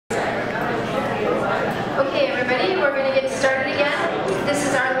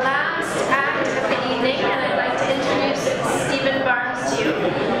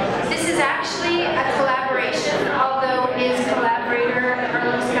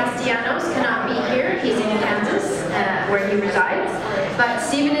but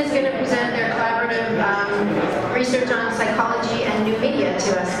Stephen is going to present their collaborative research on psychology and new media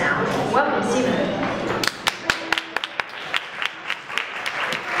to us now. Welcome, Stephen.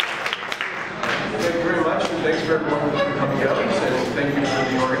 Thank you very much, and thanks for everyone for coming out, and thank you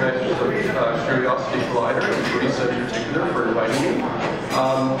to the organizers of Curiosity Collider, and Teresa in particular for inviting me.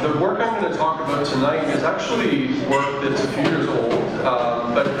 The work I'm going to talk about tonight is actually work that's a few years old,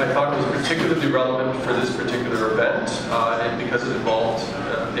 but I thought it was particularly relevant for this particular event, because it involved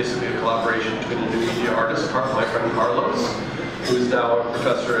basically a collaboration between a new media artist, my friend Carlos, who is now a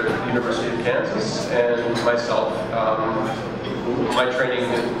professor at the University of Kansas, and myself. My training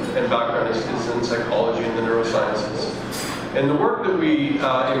and background is in psychology and the neurosciences. And the work that we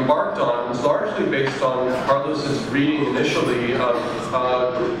embarked on was largely based on Carlos's reading initially of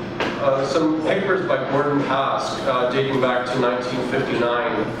some papers by Gordon Pask dating back to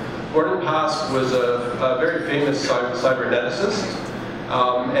 1959. Gordon Pask was a very famous cyberneticist,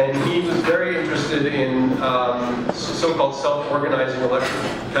 and he was very interested in so-called self-organizing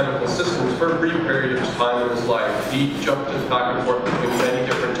electrochemical systems for a brief period of time in his life. He jumped back and forth between many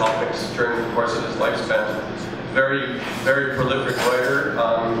different topics during the course of his lifespan. Very, very prolific writer,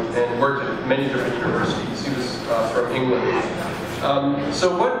 and worked at many different universities. He was from England.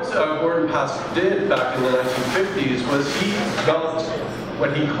 So what Gordon Pask did back in the 1950s was he developed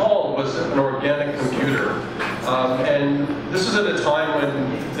what he called was an organic computer. And this was at a time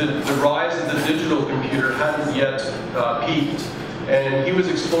when the rise of the digital computer hadn't yet peaked. And he was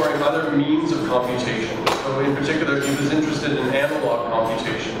exploring other means of computation. So in particular, he was interested in analog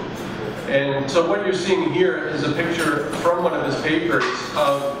computation. And so what you're seeing here is a picture from one of his papers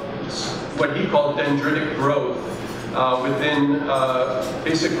of what he called dendritic growth within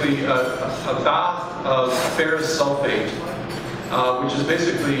basically a bath of ferrous sulfate, which is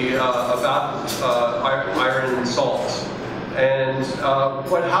basically a bath of iron salts. And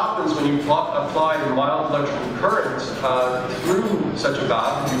what happens when you apply a mild electrical current through such a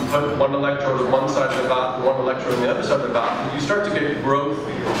bath, you put one electrode on one side of the bath and one electrode on the other side of the bath, you start to get growth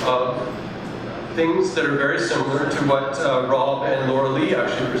of things that are very similar to what Rob and Laura Lee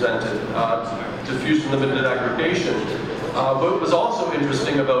actually presented, diffusion-limited aggregation. What was also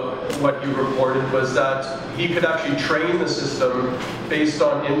interesting about what he reported was that he could actually train the system based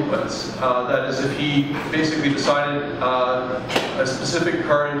on inputs. That is, if he basically decided a specific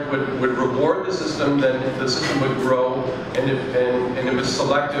current would reward the system, then the system would grow, and it was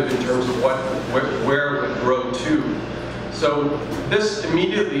selective in terms of where it would grow to. So this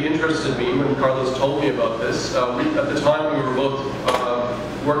immediately interested me when Carlos told me about this. At the time, we were both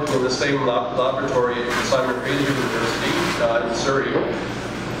working in the same laboratory at Simon Fraser University in Surrey.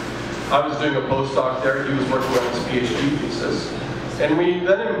 I was doing a postdoc there. He was working on his PhD thesis. And we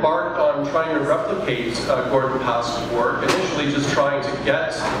then embarked on trying to replicate Gordon Pask's work, initially just trying to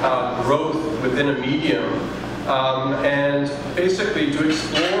get growth within a medium, and basically to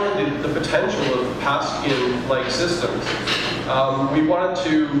explore the potential of Paskian-like systems. We wanted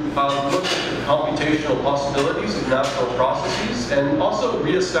to look at the computational possibilities of natural processes and also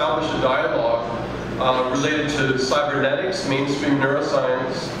reestablish a dialogue related to cybernetics, mainstream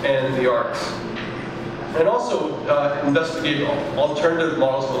neuroscience, and the arts. And also investigate alternative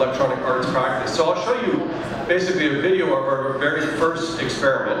models of electronic arts practice. So I'll show you basically a video of our very first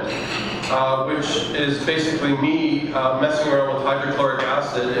experiment, which is basically me messing around with hydrochloric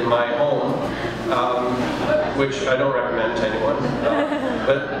acid in my home, which I don't recommend to anyone.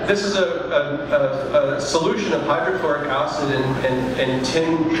 But this is a solution of hydrochloric acid and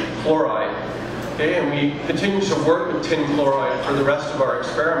tin chloride. Okay, and we continue to work with tin chloride for the rest of our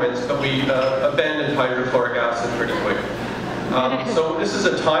experiments, but we abandoned hydrochloric acid pretty quick. So this is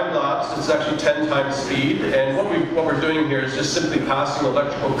a time lapse. It's actually 10 times speed, and what we're doing here is just simply passing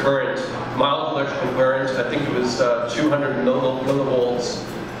electrical current, mild electrical current. I think it was 200 millivolts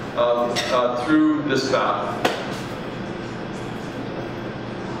through this bath.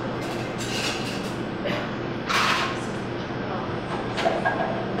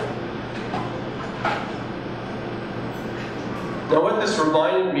 Now what this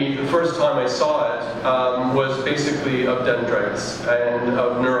reminded me the first time I saw it was basically of dendrites and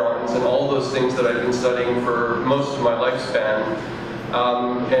of neurons and all those things that I've been studying for most of my lifespan.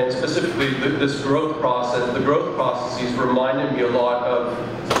 And specifically this growth process, the growth processes reminded me a lot of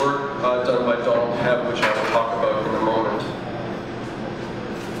work done by Donald Hebb, which I will talk about in a moment.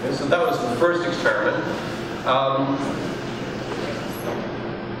 Okay, so that was the first experiment.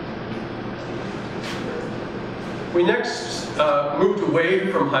 We next moved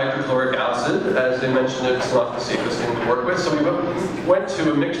away from hydrochloric acid. As I mentioned, it's not the safest thing to work with, so we went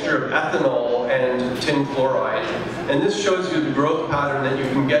to a mixture of ethanol and tin chloride. And this shows you the growth pattern that you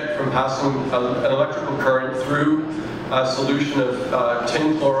can get from passing an electrical current through a solution of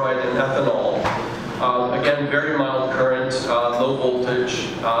tin chloride and ethanol. Again, very mild current, low voltage.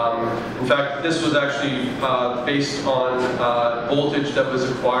 In fact, this was actually based on voltage that was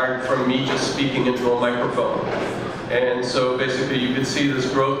acquired from me just speaking into a microphone. And so basically you could see this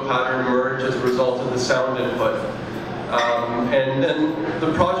growth pattern emerge as a result of the sound input. And then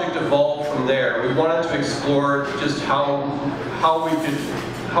the project evolved from there. We wanted to explore just how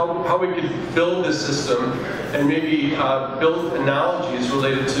we could build this system and maybe build analogies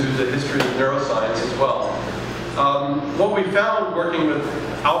related to the history of neuroscience as well. What we found working with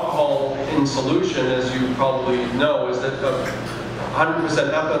alcohol in solution, as you probably know, is that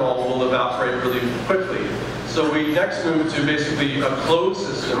 100% ethanol will evaporate really quickly. So we next moved to basically a closed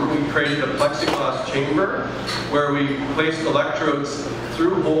system. We created a plexiglass chamber where we placed electrodes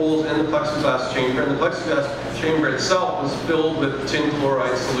through holes in the plexiglass chamber, and the plexiglass chamber itself was filled with tin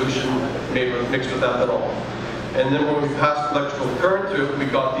chloride solution mixed with ethanol. And then when we passed electrical current through it, we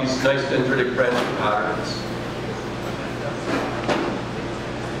got these nice dendritic branching patterns.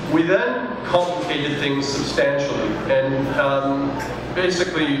 We then complicated things substantially, and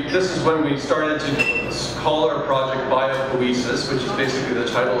basically this is when we started to call our project biopoiesis, which is basically the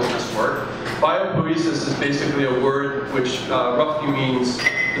title of this work. Biopoiesis is basically a word which roughly means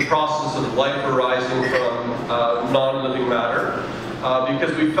the process of life arising from non-living matter.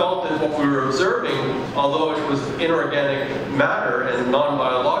 Because we felt that what we were observing, although it was inorganic matter and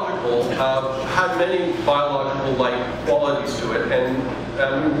non-biological, had many biological-like qualities to it.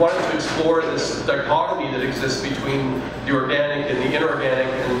 And we wanted to explore this dichotomy that exists between the organic and the inorganic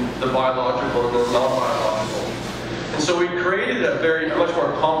and the biological and the non-biological. And so we created a much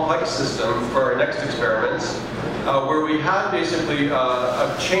more complex system for our next experiments, where we had basically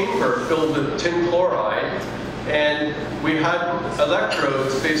a chamber filled with tin chloride. And we had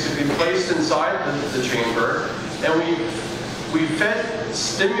electrodes basically placed inside the chamber, and we fed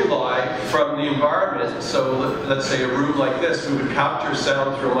stimuli from the environment. So let's say a room like this, we would capture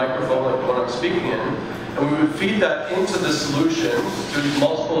sound through a microphone like the one I'm speaking in, and we would feed that into the solution through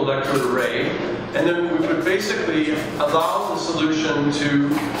multiple electrode array, and then we would basically allow the solution to,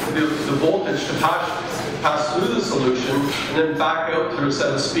 the voltage to pass through the solution and then back out through a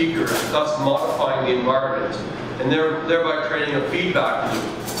set of speakers, thus modifying the environment, and thereby creating a feedback loop.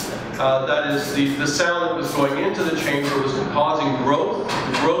 That is, the sound that was going into the chamber was causing growth,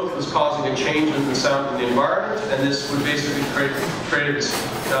 the growth was causing a change in the sound in the environment, and this would basically create this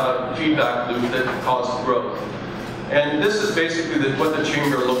feedback loop that caused growth. And this is basically what the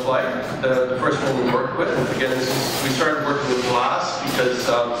chamber looked like, the first one we worked with. Again, we started working with glass because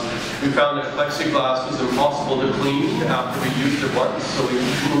we found that plexiglass was impossible to clean after we used it once, so we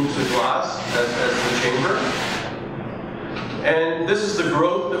moved to glass as the chamber. And this is the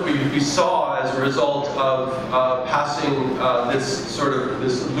growth that we saw as a result of passing this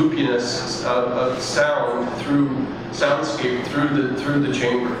loopiness of sound soundscape through the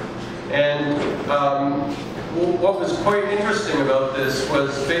chamber. And what was quite interesting about this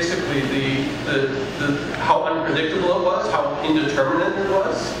was basically how unpredictable it was, how indeterminate it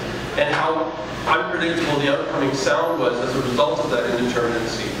was, and how unpredictable the outcoming sound was as a result of that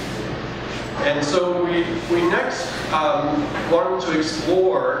indeterminacy. And so we next wanted to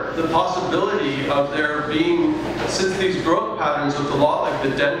explore the possibility of there being, since these growth patterns look a lot like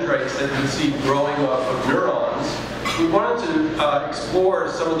the dendrites that you see growing off of neurons, we wanted to explore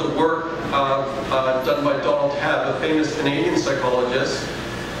some of the work done by Donald Hebb, a famous Canadian psychologist,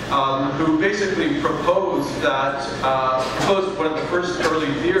 who basically proposed one of the first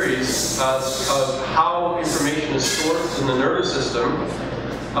early theories of how information is stored in the nervous system.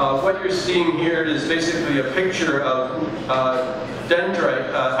 What you're seeing here is basically a picture of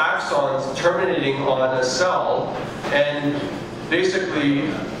dendrite axons terminating on a cell, and basically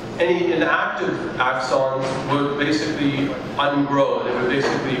any inactive axons would basically ungrow. They would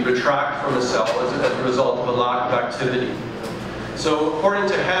basically retract from a cell as a result of a lack of activity. So according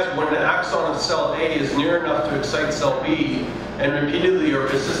to Hebb, when an axon of cell A is near enough to excite cell B and repeatedly or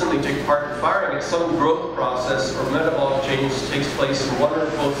persistently take part in firing, some growth process or metabolic change takes place in one or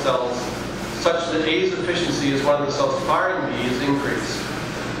both cells such that A's efficiency as one of the cells firing B is increased.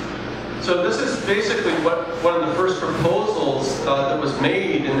 So this is basically one of the first proposals that was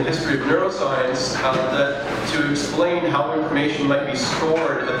made in the history of neuroscience to explain how information might be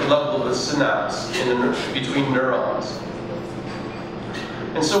stored at the level of the synapse between neurons.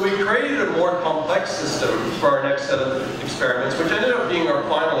 And so we created a more complex system for our next set of experiments, which ended up being our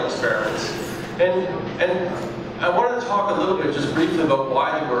final experiments. And I wanted to talk a little bit, just briefly, about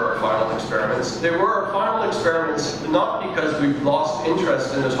why they were our final experiments. They were our final experiments not because we've lost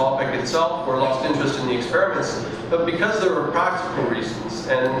interest in the topic itself or lost interest in the experiments, but because there were practical reasons,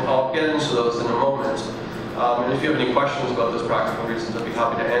 and I'll get into those in a moment. And if you have any questions about those practical reasons, I'd be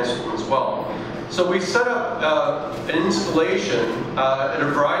happy to answer them as well. So we set up an installation at a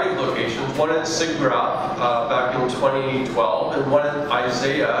variety of locations, one at SIGGRAPH back in 2012, and one at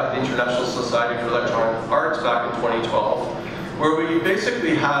ISEA, the International Society for Electronic Arts, back in 2012, where we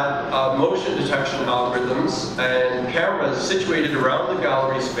basically had motion detection algorithms and cameras situated around the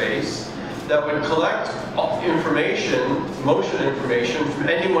gallery space that would collect information, motion information, from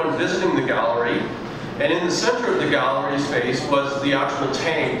anyone visiting the gallery. And in the center of the gallery space was the actual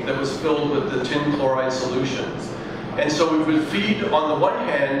tank that was filled with the tin chloride solution. And so we would feed, on the one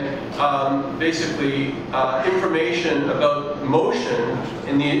hand, basically information about motion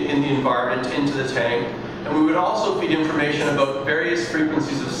in the environment into the tank, and we would also feed information about various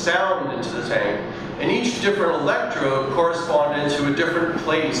frequencies of sound into the tank. And each different electrode corresponded to a different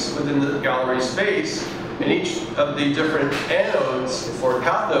place within the gallery space, and each of the different anodes or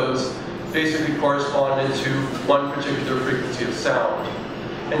cathodes basically corresponded to one particular frequency of sound.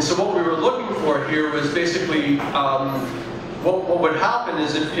 And so what we were looking for here was basically, what would happen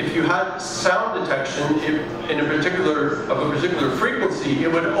is if you had sound detection of a particular frequency,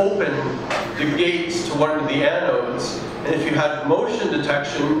 it would open the gates to one of the anodes. And if you had motion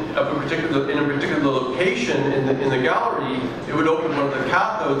detection of in a particular location in the gallery, it would open one of the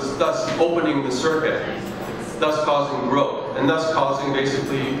cathodes, thus opening the circuit, thus causing growth, and thus causing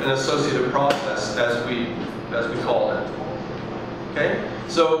basically an associative process, as we call it. Okay,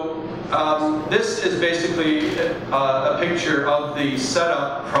 so this is basically a picture of the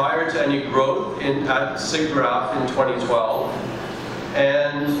setup prior to any growth at SIGGRAPH in 2012,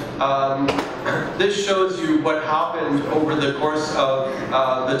 and this shows you what happened over the course of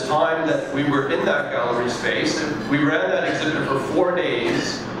the time that we were in that gallery space. We ran that exhibit for 4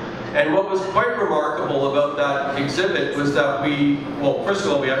 days. And what was quite remarkable about that exhibit was that well, first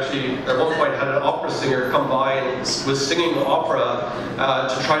of all, we actually, at one point, had an opera singer come by and was singing opera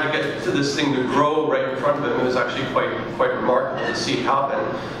to try to get to this thing to grow right in front of him. It was actually quite remarkable to see it happen.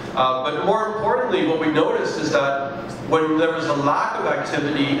 But more importantly, what we noticed is that when there was a lack of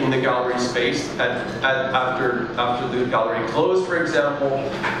activity in the gallery space, after the gallery closed, for example,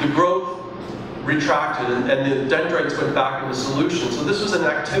 the growth retracted and the dendrites went back into solution. So this was an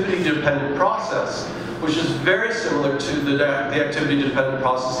activity-dependent process, which is very similar to the activity-dependent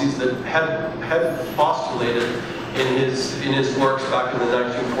processes that Hebb postulated in his works back in the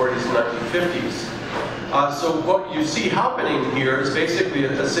 1940s and 1950s. So what you see happening here is basically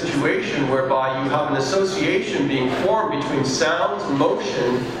a situation whereby you have an association being formed between sounds and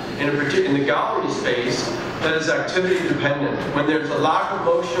motion in the gallery space that is activity dependent. When there's a lack of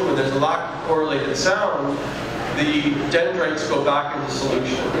motion, when there's a lack of correlated sound, the dendrites go back into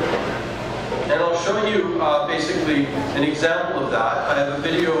solution. And I'll show you basically an example of that. I have a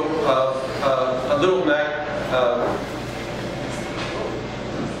video of a little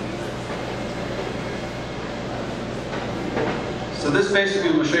So this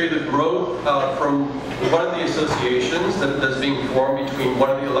basically will show you the growth from one of the associations that's being formed between one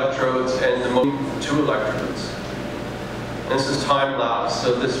of the electrodes and the two electrodes. And this is time lapse,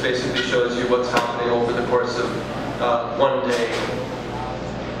 so this basically shows you what's happening over the course of 1 day.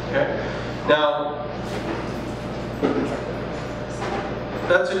 Okay? Now,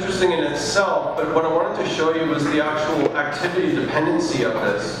 that's interesting in itself, but what I wanted to show you was the actual activity dependency of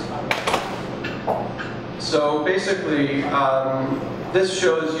this. So basically, this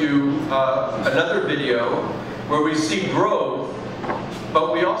shows you another video where we see growth,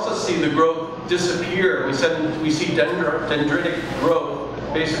 but we also see the growth disappear. We see dendritic growth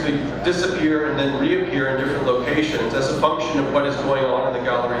basically disappear and then reappear in different locations as a function of what is going on in the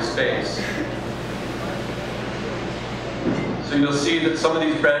gallery space. So you'll see that some of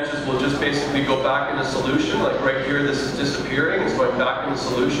these branches will just basically go back into solution, like right here this is disappearing, it's going back into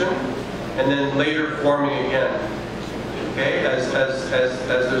solution, and then later forming again, okay, as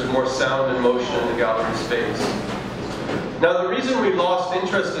there's more sound and motion in the gallery space. Now the reason we lost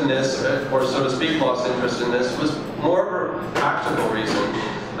interest in this, or so to speak lost interest in this, was more of a practical reason.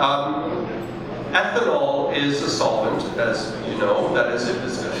 Ethanol is a solvent, as you know, that is,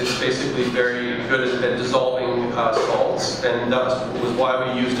 it's basically very good at dissolving salts, and that was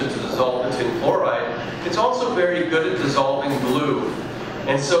why we used it to dissolve the tin chloride. It's also very good at dissolving glue.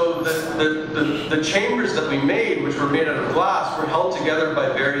 And so the chambers that we made, which were made out of glass, were held together by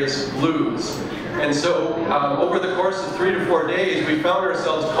various glues. And so over the course of 3 to 4 days, we found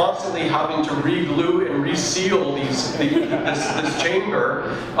ourselves constantly having to re-glue and reseal this chamber.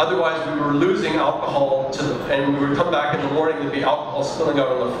 Otherwise, we were losing alcohol and we would come back in the morning, there'd be alcohol spilling out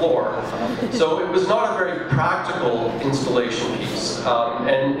on the floor. So it was not a very practical installation piece.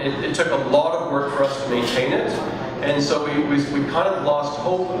 And it took a lot of work for us to maintain it. And so we kind of lost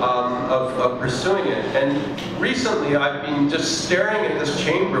hope of pursuing it. And recently I've been just staring at this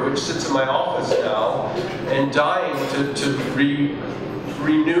chamber, which sits in my office now, and dying to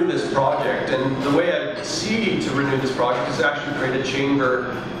renew this project. And the way I see to renew this project is to actually create a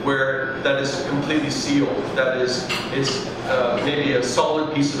chamber that is completely sealed. That is, it's maybe a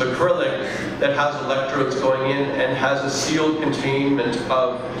solid piece of acrylic that has electrodes going in and has a sealed containment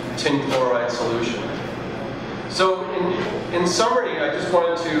of tin chloride solution. So in summary, I just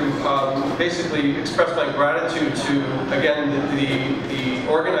wanted to basically express my gratitude to, again, the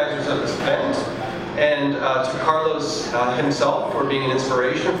organizers of this event, and to Carlos himself for being an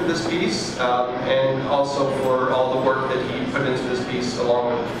inspiration for this piece, and also for all the work that he put into this piece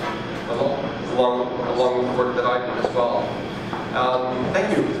along with the work that I did as well.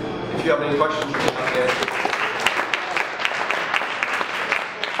 Thank you. If you have any questions, you can answer.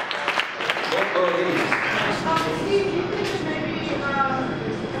 Steve, you could just maybe,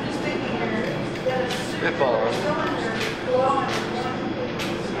 I'm just thinking here, that it's cylinder flowing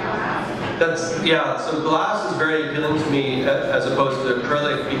so glass is very appealing to me as opposed to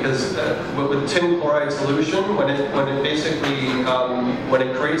acrylic, because with tin chloride solution, when it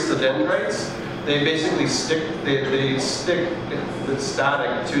creates the dendrites, they basically stick the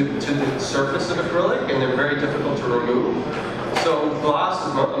static to the surface of acrylic, and they're very difficult to remove. So glass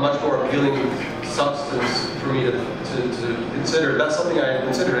is a much more appealing substance for me to consider. That's something I had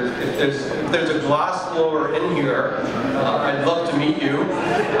considered. If there's a glass blower in here, I'd love to meet you,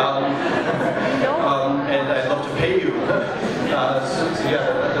 and I'd love to pay you. So yeah,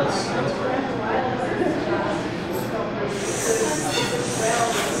 that's great.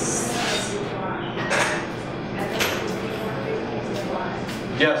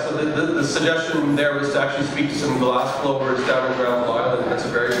 Yeah, so the suggestion there was to actually speak to some glass blowers down in Granville Island. That's a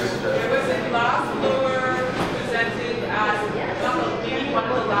very good suggestion. There was a glass blower presented as maybe one of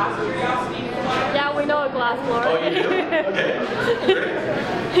the last curiosity. Yeah, we know a glass blower. Oh, you do? Okay,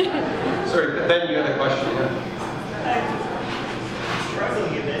 great. Sorry, Ben, you had a question.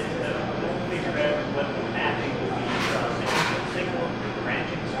 Struggling a bit to figure out what the mapping would be from a single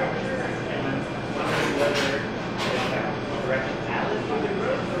branching structure, and then wondering whether the direction atlas for the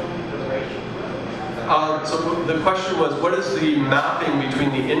growth or the direction growth. So the question was, what is the mapping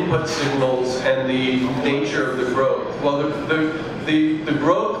between the input signals and the nature of the growth? Well, the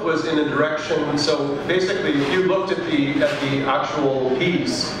growth was in a direction. So basically, if you looked at the actual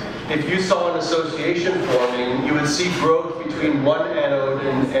piece, if you saw an association forming, you would see growth between one anode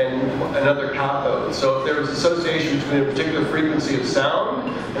and another cathode. So if there was association between a particular frequency of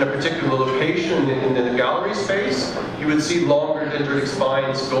sound and a particular location in the gallery space, you would see longer dendritic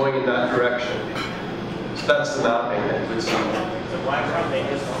spines going in that direction. So that's the mapping that you would see. So why can't they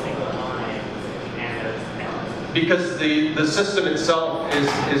just single line anodes? Because the system itself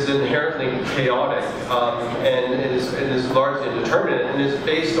is inherently chaotic, and it is largely indeterminate, and is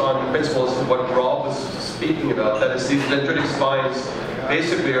based on the principles of what Rob was speaking about. That is, these dendritic spines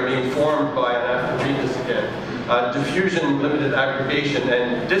basically are being formed by, and I have to read this again, diffusion, limited aggregation,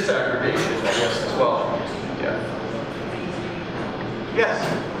 and disaggregation, I guess, as well. Yeah.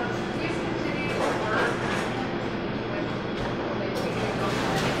 Yes?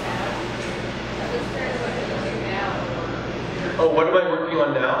 Oh, what am I working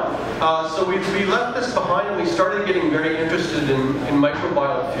on now? So we left this behind and we started getting very interested in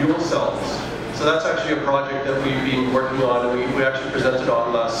microbial fuel cells. So that's actually a project that we've been working on, and we actually presented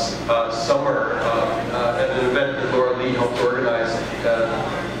on last summer at an event that Laura Lee helped organize.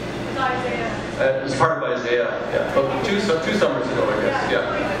 It was part of Isaiah, yeah. But two summers ago, I guess,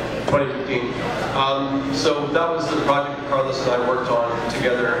 yeah, 2015. So that was the project that Carlos and I worked on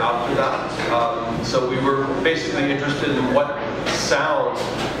together after that. So we were basically interested in what sound,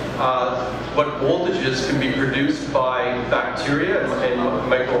 what voltages can be produced by bacteria and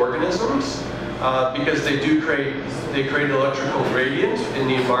microorganisms, because they create an electrical gradient in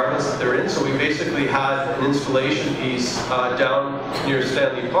the environments that they're in. So we basically had an installation piece down near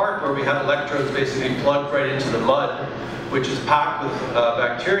Stanley Park where we had electrodes basically plugged right into the mud, which is packed with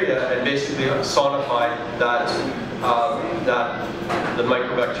bacteria, and basically sonified the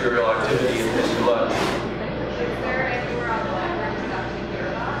microbacterial activity in the mud. Is there anywhere on the network that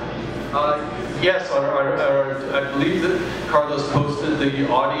Yes, I believe that Carlos posted the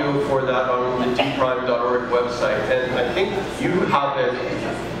audio for that on the tprime.org website, and I think you have it.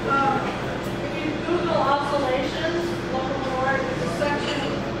 If you Google oscillations, local board, there's a section.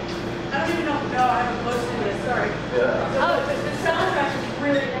 I don't even know. No, I haven't posted this. Sorry. Yeah. The soundtrack is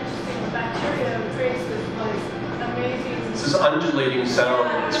really interesting. The bacteria creates this like amazing. This is undulating sound.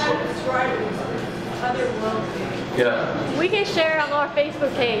 Yeah, I don't know how to describe it. It's otherworldly. Yeah. We can share on our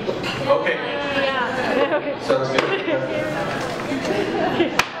Facebook page. Okay. Yeah. Sounds good. I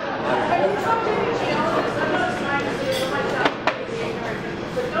just talked to the geologists. I know it's nice to see it myself,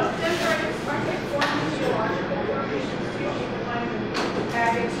 but those dendrites aren't they forming geological formations too? You can find the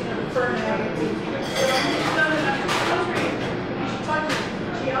agates, you know, the fern agates. So I'm just wondering, you should talk to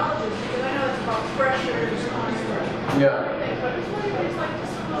geologists because I know it's about pressures on Yeah. everything, but it's one of these like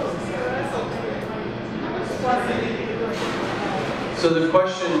just a little theoretical thing. So the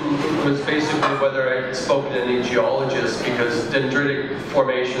question was basically whether I'd spoken to any geologists, because dendritic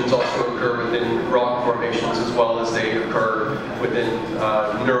formations also occur within rock formations as well as they occur within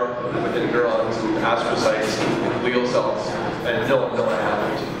neurons and astrocytes and glial cells. And no, I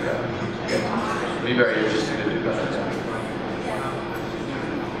haven't. Yeah. It'd be very interesting to do that.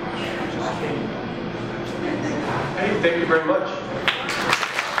 Hey, thank you very much.